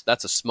 that's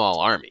a small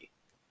army.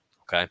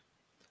 Okay.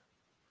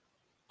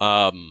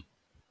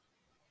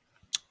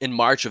 In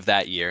March of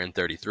that year, in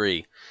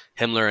 33,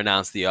 Himmler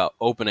announced the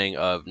opening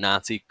of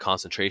Nazi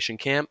concentration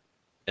camp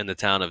in the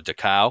town of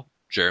Dachau,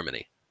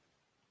 Germany.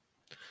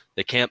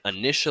 The camp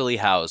initially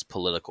housed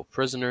political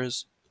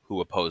prisoners who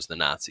opposed the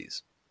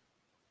Nazis.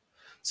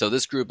 So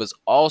this group is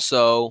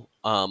also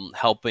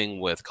helping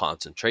with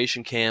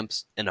concentration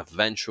camps and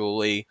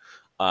eventually,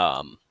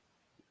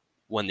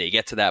 when they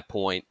get to that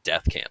point,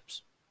 death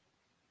camps.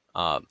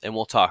 And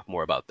we'll talk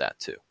more about that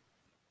too.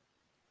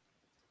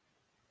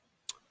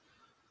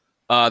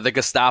 The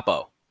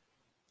Gestapo.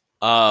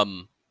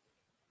 Again,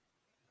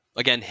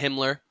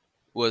 Himmler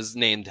was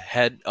named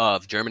head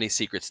of Germany's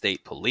secret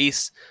state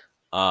police,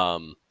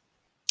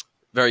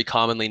 very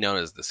commonly known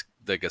as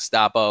the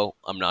Gestapo.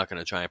 I'm not going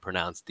to try and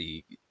pronounce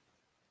the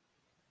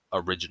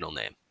original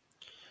name.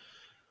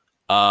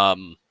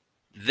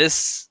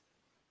 This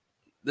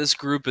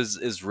group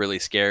is really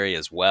scary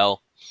as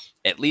well.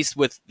 At least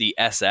with the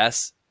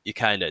SS, you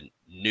kind of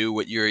knew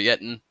what you were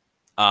getting.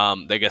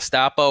 The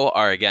Gestapo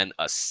are, again,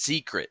 a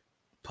secret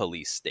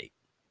police state.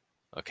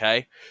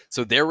 Okay?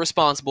 So they're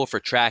responsible for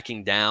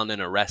tracking down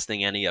and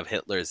arresting any of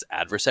Hitler's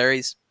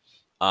adversaries.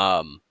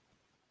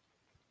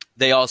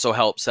 They also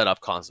help set up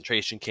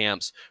concentration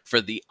camps for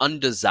the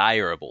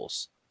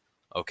undesirables.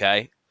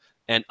 Okay?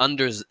 And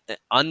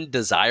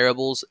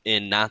undesirables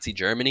in Nazi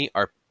Germany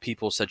are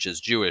people such as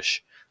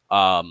Jewish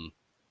gypsies,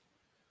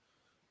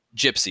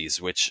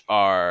 which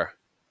are,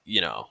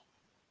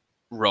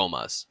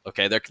 Romas.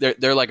 Okay,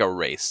 they're like a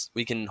race.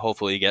 We can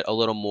hopefully get a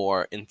little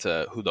more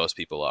into who those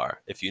people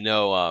are. If you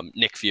know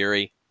Nick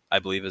Fury, I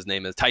believe his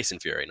name is Tyson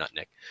Fury, not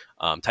Nick.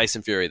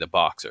 Tyson Fury, the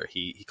boxer.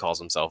 He calls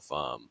himself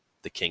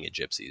the king of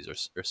gypsies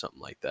or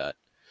something like that.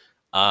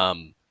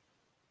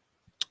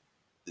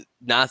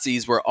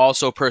 Nazis were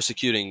also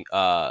persecuting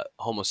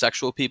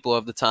homosexual people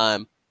of the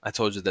time. I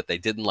told you that they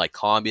didn't like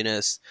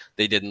communists.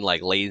 They didn't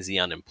like lazy,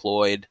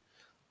 unemployed.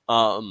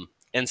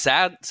 And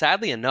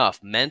sadly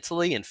enough,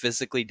 mentally and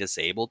physically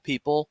disabled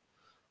people,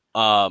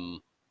 they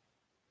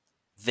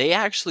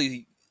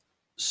actually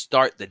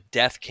start the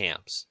death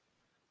camps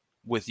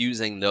with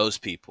using those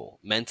people,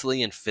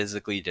 mentally and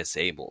physically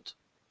disabled.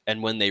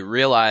 And when they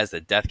realize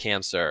that death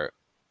camps are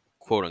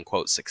quote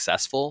unquote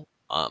successful,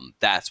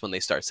 that's when they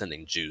start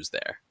sending Jews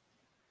there.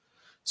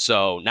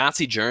 So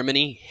Nazi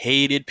Germany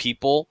hated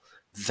people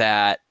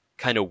that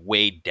kind of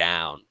weighed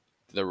down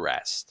the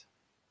rest.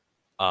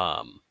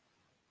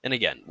 And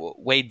again,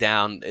 weighed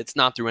down, it's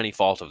not through any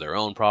fault of their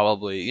own,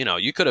 probably.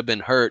 You could have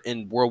been hurt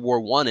in World War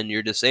I and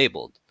you're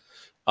disabled.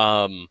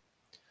 So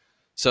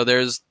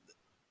there's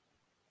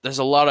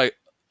a lot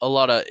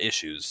of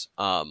issues.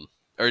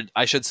 Or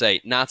I should say,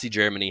 Nazi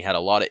Germany had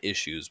a lot of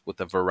issues with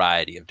a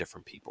variety of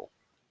different people.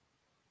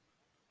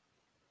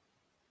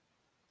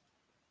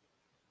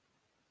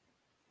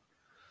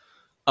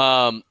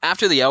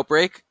 After the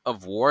outbreak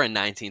of war in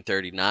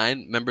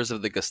 1939, members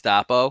of the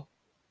Gestapo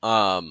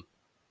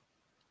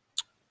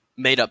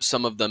made up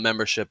some of the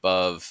membership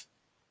of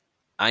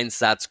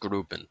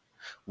Einsatzgruppen,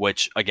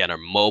 which, again, are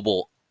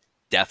mobile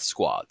death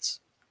squads.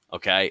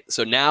 Okay?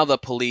 So now the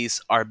police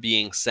are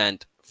being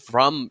sent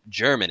from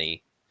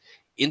Germany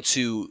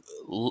into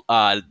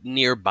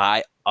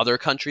nearby other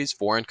countries,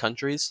 foreign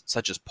countries,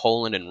 such as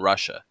Poland and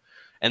Russia.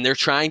 And they're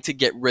trying to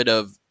get rid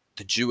of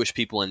the Jewish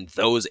people in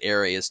those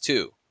areas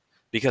too,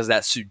 because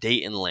that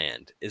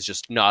Sudetenland is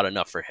just not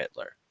enough for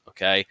Hitler.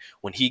 Okay?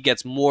 When he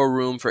gets more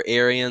room for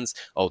Aryans,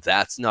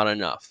 that's not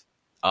enough.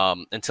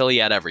 Until he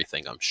had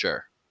everything, I'm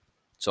sure.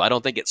 So I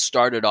don't think it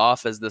started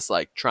off as this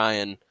like try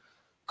and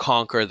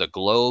conquer the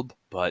globe,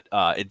 but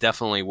it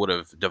definitely would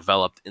have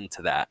developed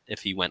into that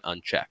if he went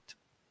unchecked.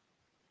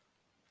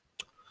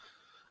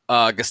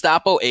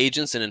 Gestapo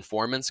agents and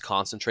informants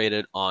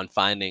concentrated on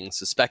finding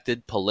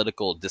suspected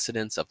political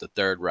dissidents of the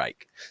Third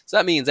Reich. So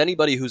that means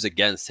anybody who's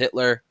against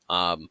Hitler,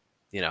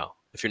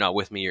 if you're not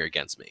with me, you're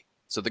against me.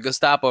 So the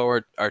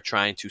Gestapo are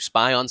trying to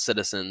spy on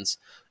citizens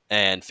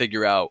and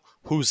figure out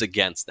who's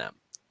against them.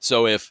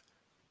 So if,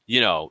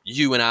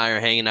 you and I are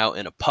hanging out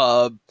in a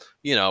pub,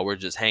 we're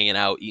just hanging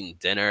out, eating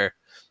dinner,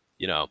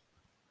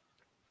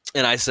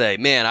 and I say,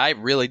 man, I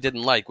really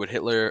didn't like what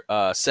Hitler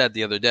said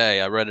the other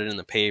day. I read it in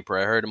the paper.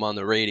 I heard him on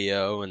the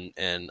radio,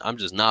 and I'm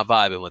just not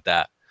vibing with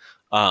that.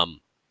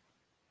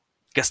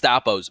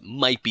 Gestapos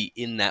might be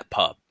in that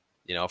pub.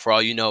 For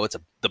all you know, it's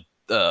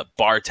the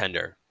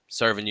bartender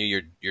serving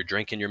you your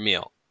drink and your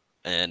meal,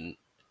 and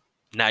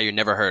now you're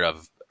never heard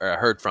of or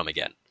heard from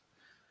again.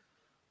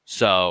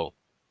 So,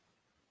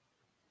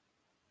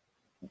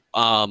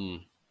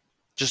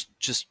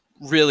 just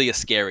really a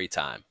scary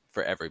time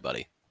for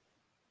everybody.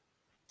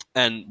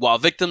 And while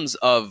victims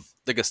of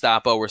the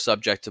Gestapo were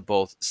subject to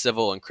both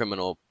civil and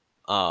criminal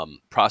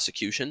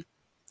prosecution,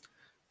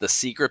 the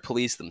secret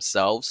police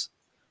themselves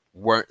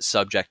weren't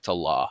subject to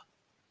law.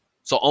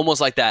 So almost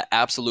like that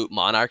absolute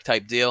monarch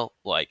type deal,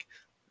 like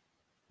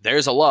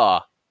there's a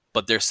law,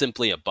 but they're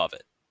simply above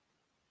it.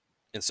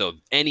 And so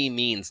any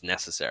means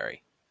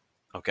necessary,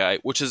 okay?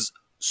 Which is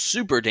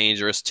super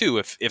dangerous too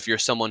if you're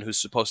someone who's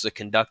supposed to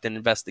conduct an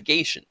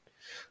investigation.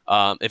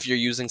 If you're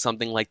using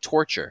something like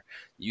torture,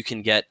 you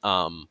can get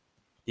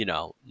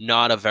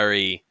not a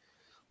very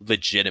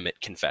legitimate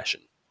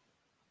confession.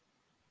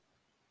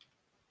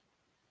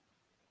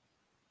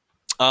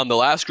 The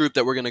last group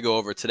that we're going to go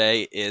over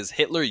today is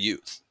Hitler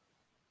Youth.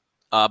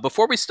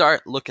 Before we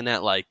start looking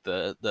at like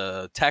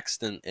the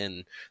text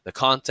and the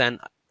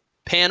content,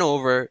 pan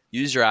over,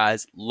 use your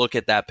eyes, look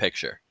at that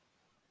picture.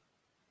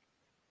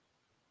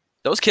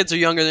 Those kids are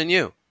younger than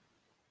you.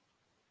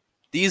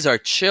 These are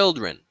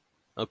children,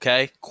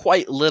 okay?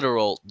 Quite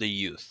literal, the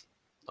youth,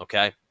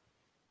 okay?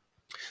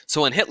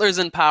 So when Hitler's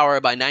in power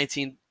by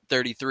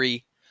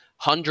 1933,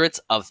 hundreds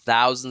of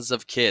thousands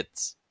of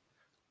kids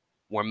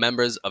were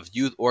members of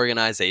youth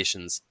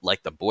organizations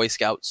like the Boy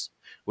Scouts,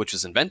 which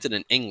was invented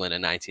in England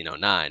in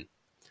 1909.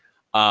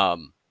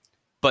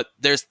 But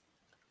there's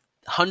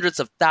hundreds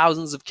of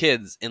thousands of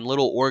kids in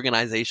little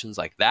organizations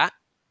like that.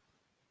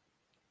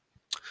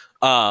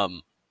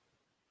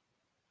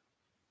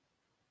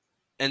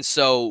 And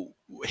so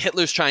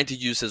Hitler's trying to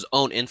use his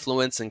own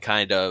influence and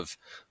kind of,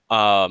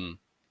 what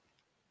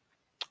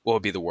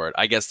would be the word?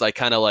 I guess like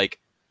kind of like,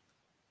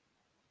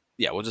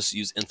 yeah, we'll just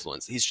use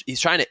influence.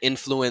 He's trying to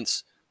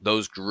influence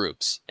those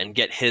groups and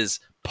get his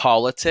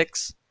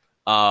politics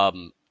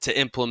to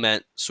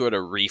implement sort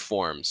of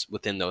reforms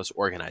within those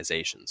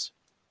organizations.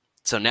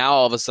 So now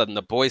all of a sudden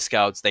the Boy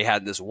Scouts, they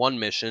had this one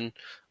mission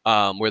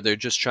where they're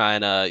just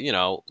trying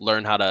to,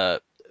 learn how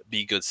to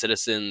be good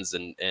citizens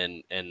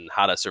and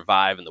how to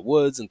survive in the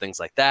woods and things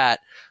like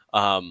that.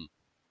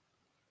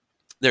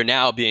 They're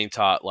now being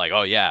taught like,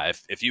 oh yeah,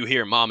 if you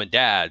hear mom and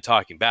dad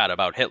talking bad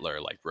about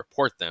Hitler, like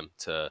report them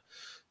to,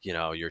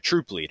 your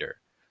troop leader.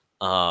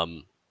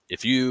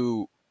 If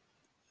you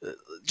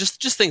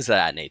just things of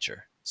that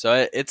nature.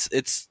 So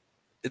it's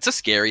a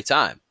scary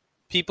time.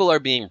 People are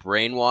being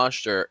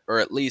brainwashed or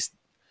at least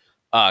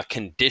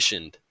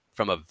conditioned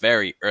from a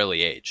very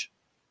early age.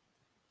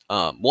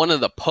 One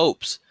of the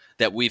popes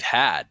that we've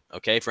had,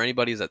 okay, for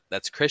anybody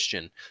that's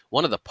Christian,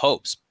 one of the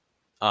popes,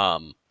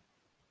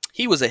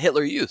 he was a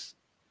Hitler Youth,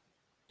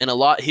 and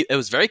it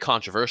was very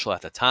controversial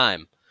at the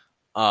time.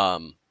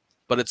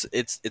 But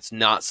it's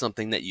not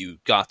something that you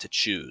got to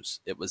choose.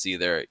 It was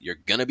either you're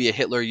gonna be a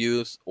Hitler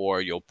Youth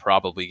or you'll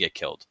probably get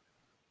killed.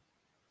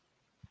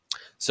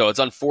 So it's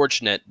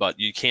unfortunate, but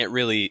you can't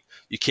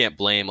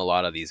blame a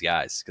lot of these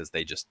guys because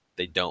they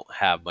don't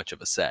have much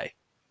of a say.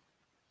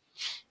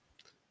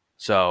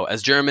 So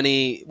as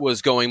Germany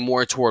was going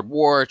more toward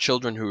war,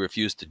 children who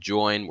refused to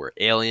join were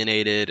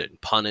alienated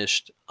and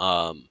punished.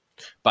 By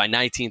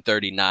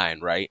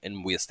 1939, right?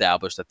 And we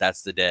established that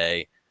that's the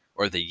day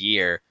or the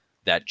year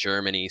that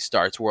Germany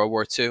starts World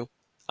War II.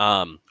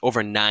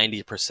 Over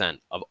 90%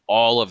 of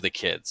all of the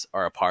kids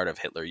are a part of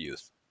Hitler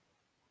Youth.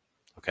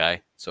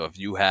 Okay? So if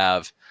you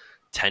have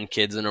 10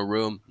 kids in a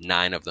room,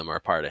 9 of them are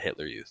a part of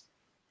Hitler Youth.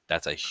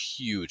 That's a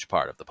huge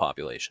part of the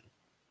population.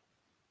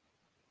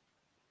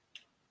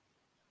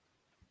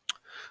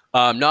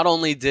 Not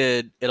only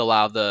did it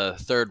allow the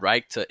Third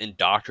Reich to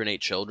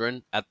indoctrinate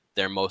children at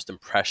their most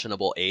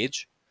impressionable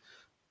age,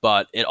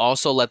 but it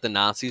also let the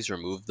Nazis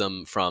remove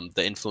them from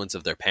the influence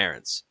of their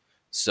parents.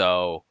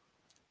 So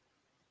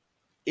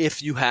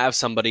if you have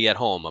somebody at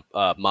home,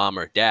 a mom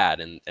or dad,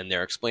 and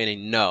they're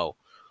explaining, no,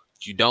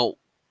 you don't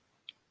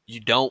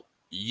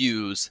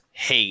use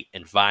hate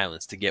and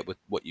violence to get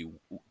what you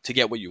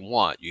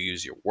want. You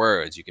use your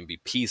words. You can be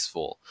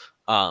peaceful.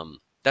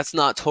 That's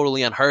not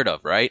totally unheard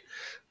of, right?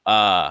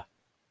 No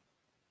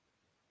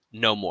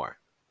more.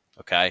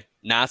 Okay?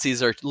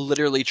 Nazis are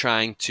literally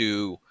trying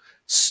to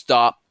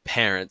stop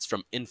parents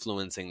from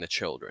influencing the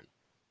children.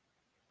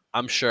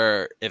 I'm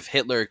sure if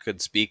Hitler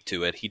could speak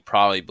to it, he'd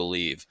probably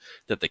believe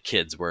that the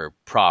kids were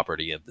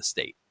property of the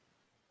state.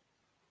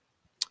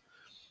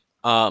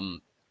 The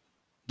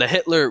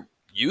Hitler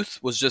Youth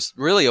was just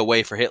really a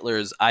way for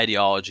Hitler's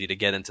ideology to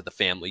get into the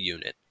family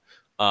unit.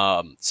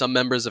 Some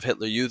members of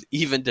Hitler Youth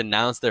even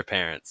denounced their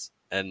parents,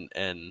 and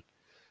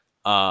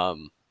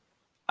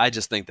I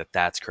just think that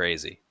that's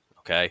crazy.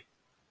 Okay,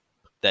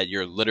 that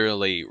you're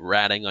literally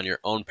ratting on your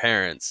own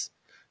parents,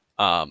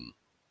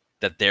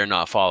 that they're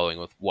not following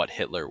with what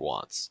Hitler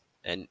wants.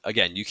 And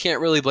again, you can't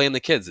really blame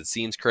the kids. It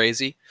seems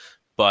crazy,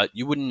 but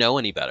you wouldn't know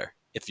any better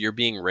if you're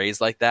being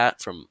raised like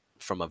that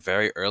from a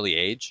very early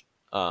age.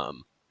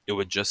 It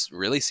would just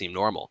really seem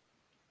normal.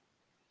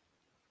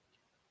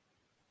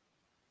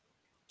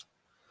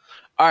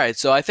 All right,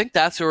 so I think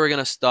that's where we're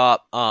gonna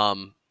stop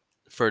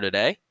for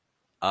today.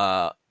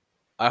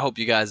 I hope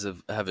you guys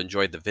have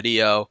enjoyed the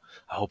video.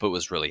 I hope it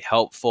was really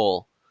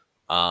helpful.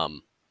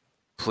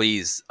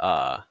 Please,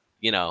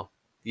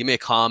 give me a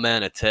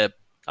comment, a tip,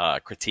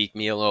 critique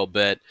me a little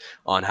bit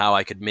on how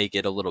I could make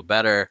it a little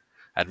better.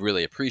 I'd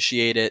really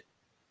appreciate it.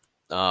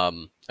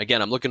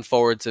 Again, I'm looking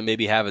forward to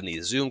maybe having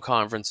these Zoom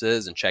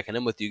conferences and checking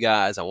in with you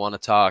guys. I want to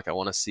talk. I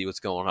want to see what's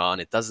going on.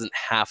 It doesn't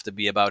have to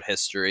be about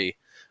history.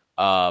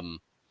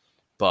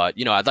 But,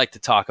 I'd like to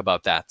talk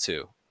about that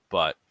too.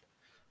 But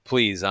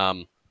please,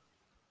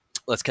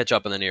 let's catch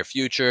up in the near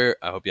future.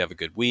 I hope you have a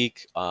good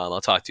week.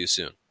 I'll talk to you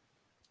soon.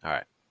 All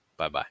right.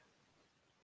 Bye-bye.